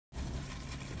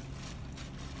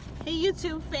Hey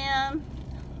YouTube fam,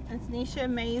 it's Nisha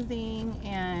Amazing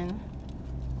and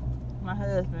my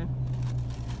husband.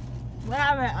 We're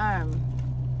having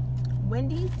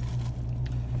Wendy's.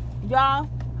 Y'all,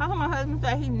 how come my husband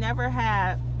said he never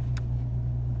had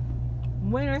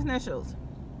Winter's Initials?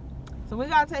 So we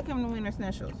gotta take him to Winter's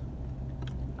Initials.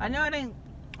 I know it ain't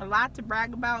a lot to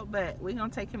brag about, but we're gonna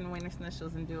take him to Winter's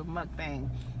Initials and do a mukbang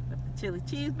with the chili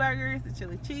cheeseburgers, the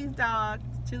chili cheese dogs,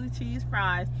 the chili cheese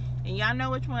fries. And y'all know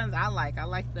which ones I like. I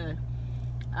like the,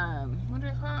 what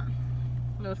are they called?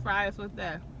 Those fries with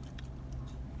the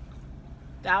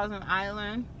Thousand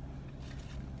Island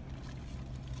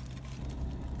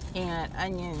and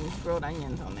onions, grilled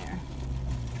onions on there.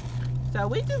 So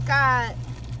we just got,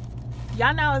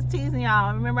 y'all know I was teasing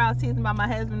y'all. Remember I was teasing about my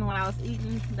husband when I was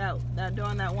eating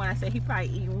doing that one. I said he probably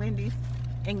eating Wendy's.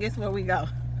 And guess where we go?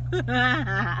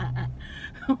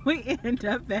 We end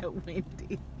up at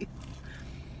Wendy's.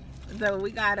 So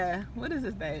we got a, what is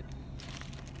this, babe?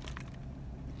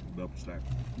 Double stack.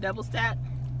 Double stack.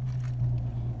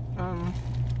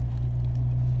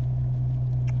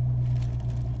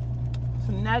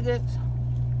 Some nuggets.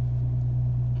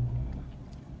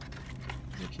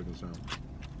 A chicken sandwich.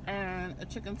 And a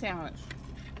chicken sandwich.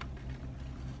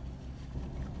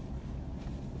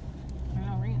 And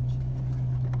a ranch.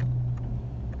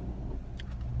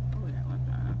 Oh, that one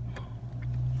time.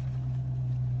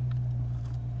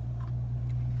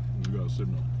 You got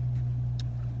sitting on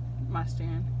My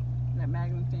stand. That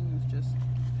Magnum thing is just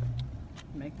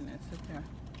making it sit there.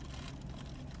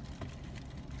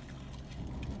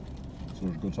 So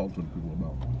let's go talk to the people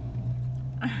about.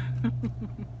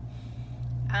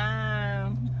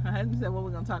 My husband said, what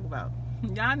we're gonna talk about.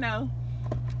 Y'all know,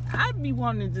 I'd be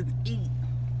wanting to just eat.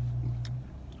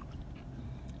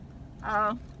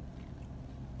 Ain't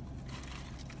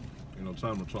no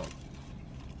time to talk.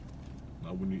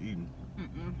 Not when you're eating.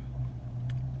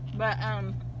 But I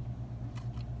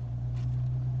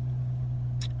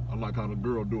like how the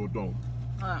girl do it though.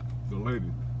 The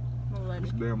lady. What lady?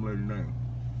 What's the damn lady name?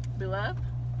 Beloved?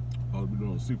 I'll be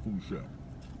doing a seafood chef.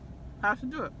 How she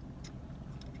do it?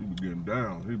 She be getting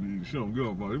down. He be eating. She don't give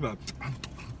a fuck. He like,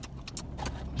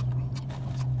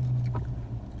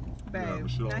 babe,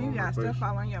 shit now all you on got her stuff face.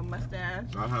 all on your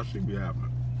mustache. Not how she be having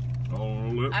it. All on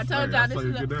her lips. I told y'all this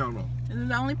is get down though. This is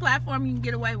the only platform you can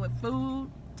get away with food,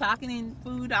 talking in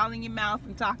food all in your mouth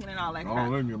and talking and all that crap.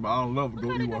 All in you, but I don't love to go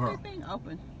Look how eat they with got her. that thing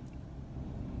open.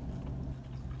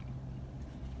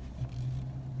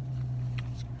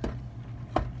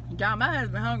 Y'all, my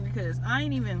husband hungry because I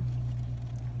ain't even,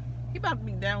 he about to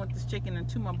be done with this chicken in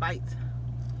 2 more bites.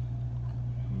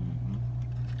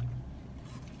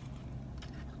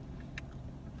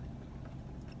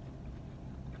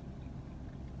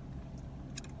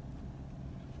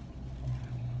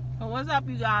 So what's up,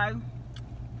 you guys?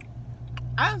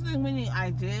 I just think we need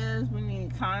ideas, we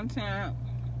need content.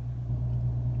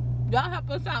 Y'all help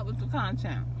us out with the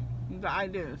content, the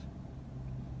ideas.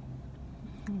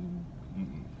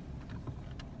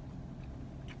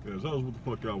 Yeah, tell us what the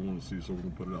fuck y'all want to see so we can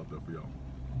put it out there for y'all.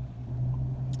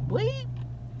 Bleep.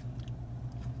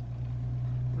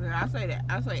 When I say that,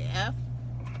 I say F.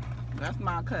 That's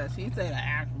my cuss. He said an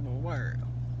actual word.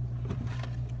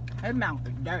 His mouth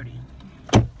is dirty.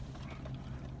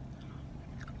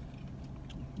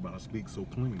 But I speak so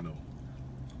clean though.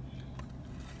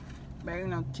 But you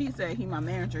know, T said he my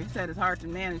manager. He said it's hard to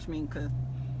manage me because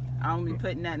I don't be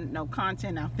putting no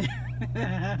content out there. He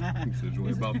said you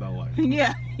ain't about that life.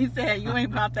 Yeah, he said you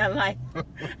ain't about that life.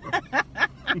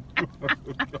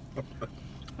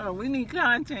 So we need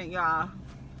content, y'all.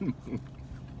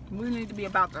 We need to be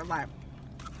about their life.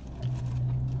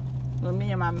 So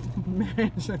me and my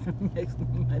manager can make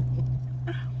some money.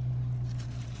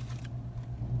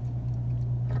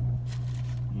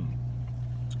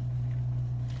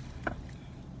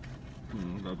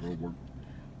 I gotta go to work.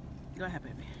 Go ahead,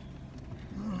 baby.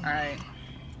 Alright.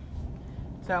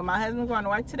 So my husband's going to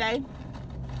work today.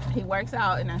 He works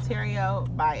out in Ontario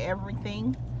by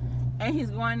everything. And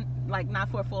he's going, like, not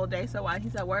for a full day. So while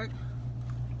he's at work,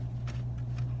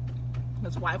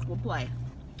 his wife will play.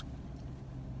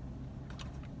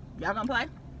 Y'all gonna play?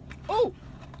 Oh!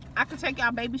 I could take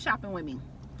y'all baby shopping with me.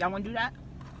 Y'all wanna do that?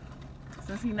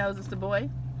 Since he knows it's the boy.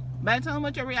 But tell him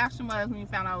what your reaction was when you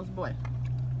found out it was a boy.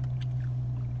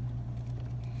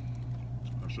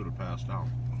 I should have passed out.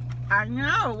 I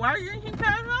know. Why didn't he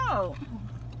pass out?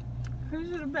 He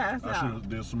should have passed I out. should have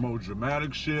did some more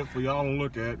dramatic shit for y'all to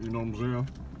look at, you know what I'm saying?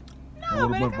 No, it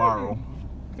would have went viral.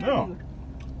 Yeah.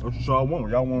 That's what y'all want.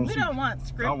 Y'all want to We see. don't want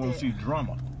scripted. Y'all want to see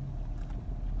drama.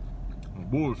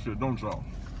 Bullshit, don't y'all?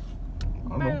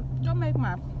 I know. Don't make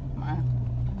my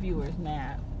viewers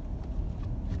mad.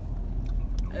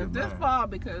 If this fall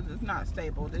because it's not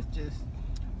stable, this just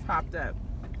popped up.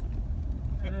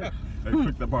 Hey,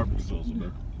 pick that barbecue sauce up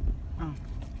there. Oh.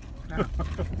 No.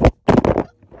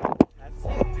 That's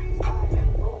it.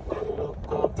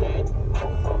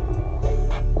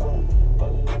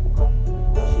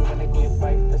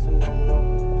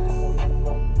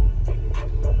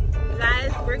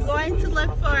 Guys, we're going to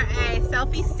look for a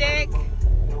selfie stick,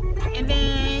 and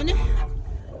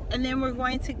then we're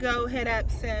going to go hit up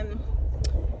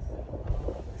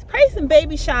probably some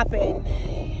baby shopping.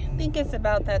 I think it's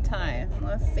about that time.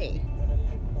 Let's see.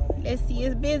 It's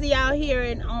busy out here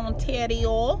in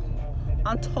Ontario.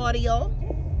 I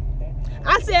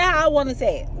said how I want to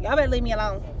say it. Y'all better leave me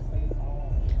alone.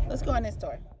 Let's go in this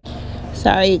store.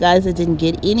 Sorry, you guys, I didn't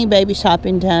get any baby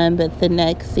shopping done, but the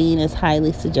next scene is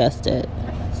highly suggested.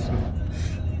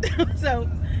 So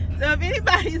if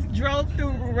anybody's drove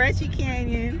through Retchie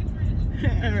Canyon,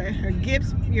 or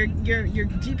Gibbs, your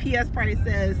GPS probably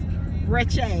says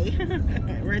Retchie.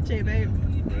 Retchie, babe.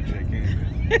 Retchie Canyon.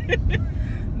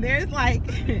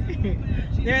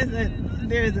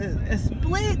 there's a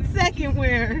split second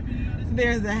where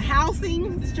there's a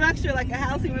housing structure, like a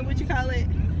housing, what would you call it?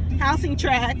 Housing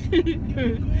tract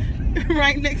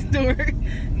right next door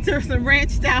to some ranch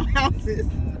style houses.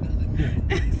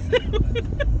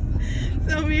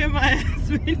 So me and my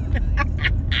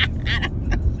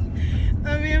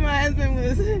husband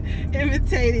was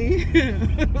imitating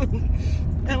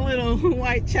a little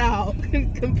white child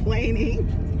complaining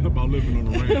about living on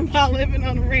the ranch. About living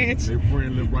on the ranch. Their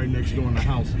friend lived right next door in the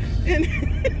house.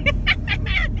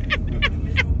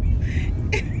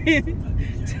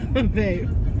 So, babe.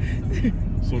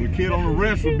 So the kid on the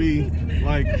ranch would be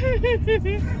like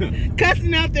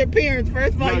cussing out their parents.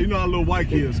 First of all, you know how little white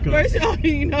kids cuss. First of all,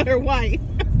 you know they're white.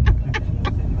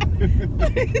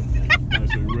 Alright,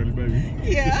 so you ready, baby?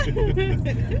 Yeah.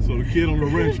 So the kid on the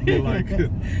ranch would be like,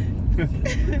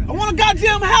 I want a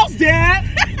goddamn house, Dad!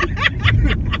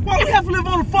 Why do we have to live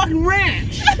on a fucking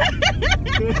ranch?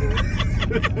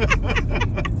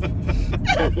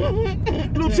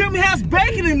 Little Timmy has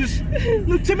bacon in this.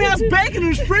 Little Timmy has bacon in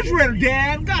his refrigerator,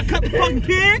 Dad. We gotta cut the fucking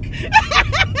pig.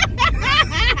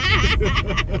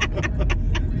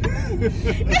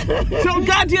 Tell the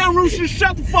goddamn rooster to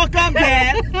shut the fuck up,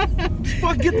 Dad. Just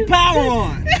fucking get the power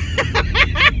on.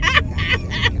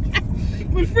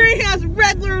 My friend has a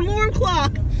regular alarm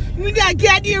clock. We got a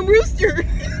goddamn rooster.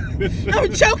 I'm gonna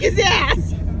choke his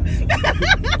ass.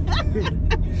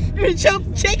 I'm gonna choke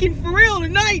chicken for real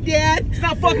tonight, Dad. It's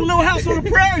not fucking Little House on the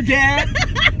Prairie, Dad.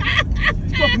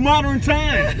 It's fucking modern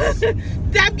times.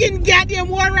 Stop getting goddamn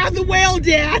water out of the well,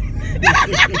 Dad.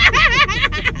 I'm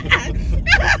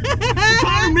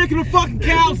tired of milking the fucking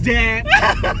cows, Dad.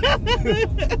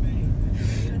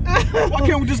 Why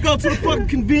can't we just go to the fucking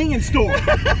convenience store?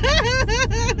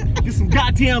 Get some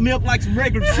goddamn milk like some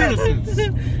regular citizens.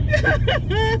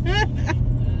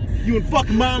 You and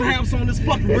fucking Mom have us on this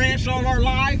fucking ranch all our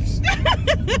lives?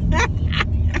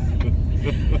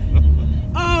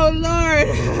 Oh, Lord.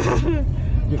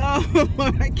 Oh,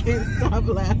 Lord, I can't stop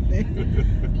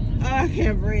laughing. Oh, I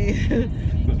can't breathe.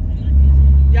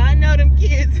 Y'all know them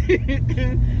kids.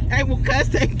 They will cuss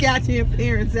their goddamn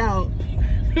parents out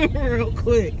real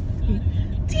quick.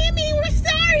 Timmy, we're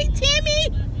sorry, Timmy.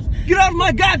 Get out of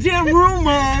my goddamn room,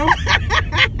 Mom.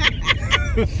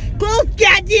 Close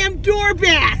goddamn door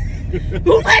back.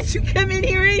 Who lets you come in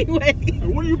here anyway?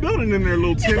 What are you building in there,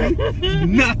 little Timmy?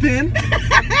 Nothing.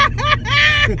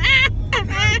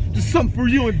 Just something for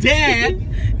you and Dad.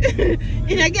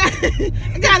 And I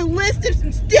got a list of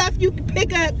some stuff you can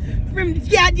pick up from the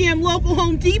goddamn local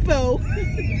Home Depot.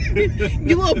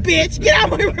 You little bitch, get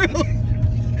out of my room.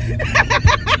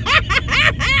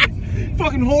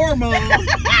 Fucking whore, Mom.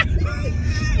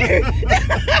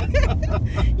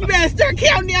 You better start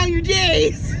counting down your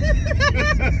days.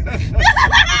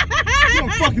 You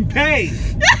don't fucking pay.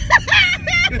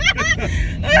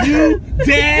 You,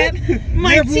 Dad,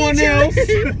 my everyone teacher. else,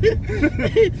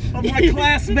 of my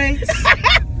classmates.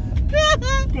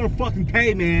 I'm gonna fucking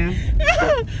pay, man.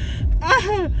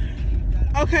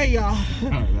 Okay, y'all.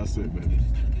 Alright, that's it, baby.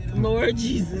 Lord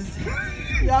Jesus.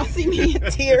 Y'all see me in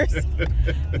tears.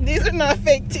 These are not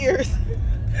fake tears.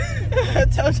 I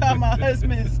told y'all my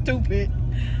husband is stupid.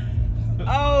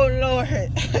 Oh, Lord.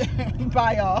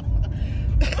 Bye, y'all.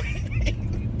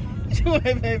 Do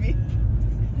it, baby.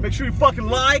 Make sure you fucking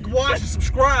like, watch, and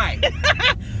subscribe.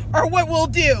 Or what we'll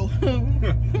do.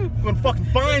 I'm gonna fucking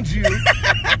find you.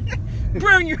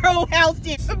 Burn your whole house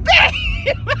down.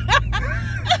 Babe!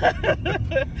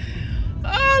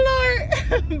 Oh,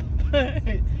 Lord.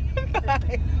 Bye.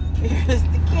 Bye. Here's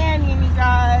the canyon, you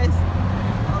guys.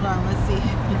 Hold on, let's see.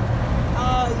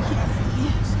 Oh,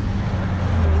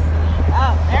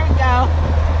 Oh, there we go.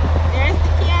 There's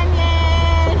the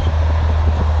canyon.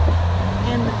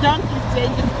 And the donkeys, they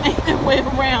just make their way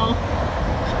around.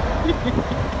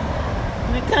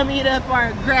 And they come eat up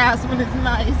our grass when it's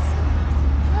nice.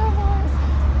 Oh,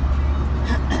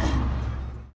 Lord.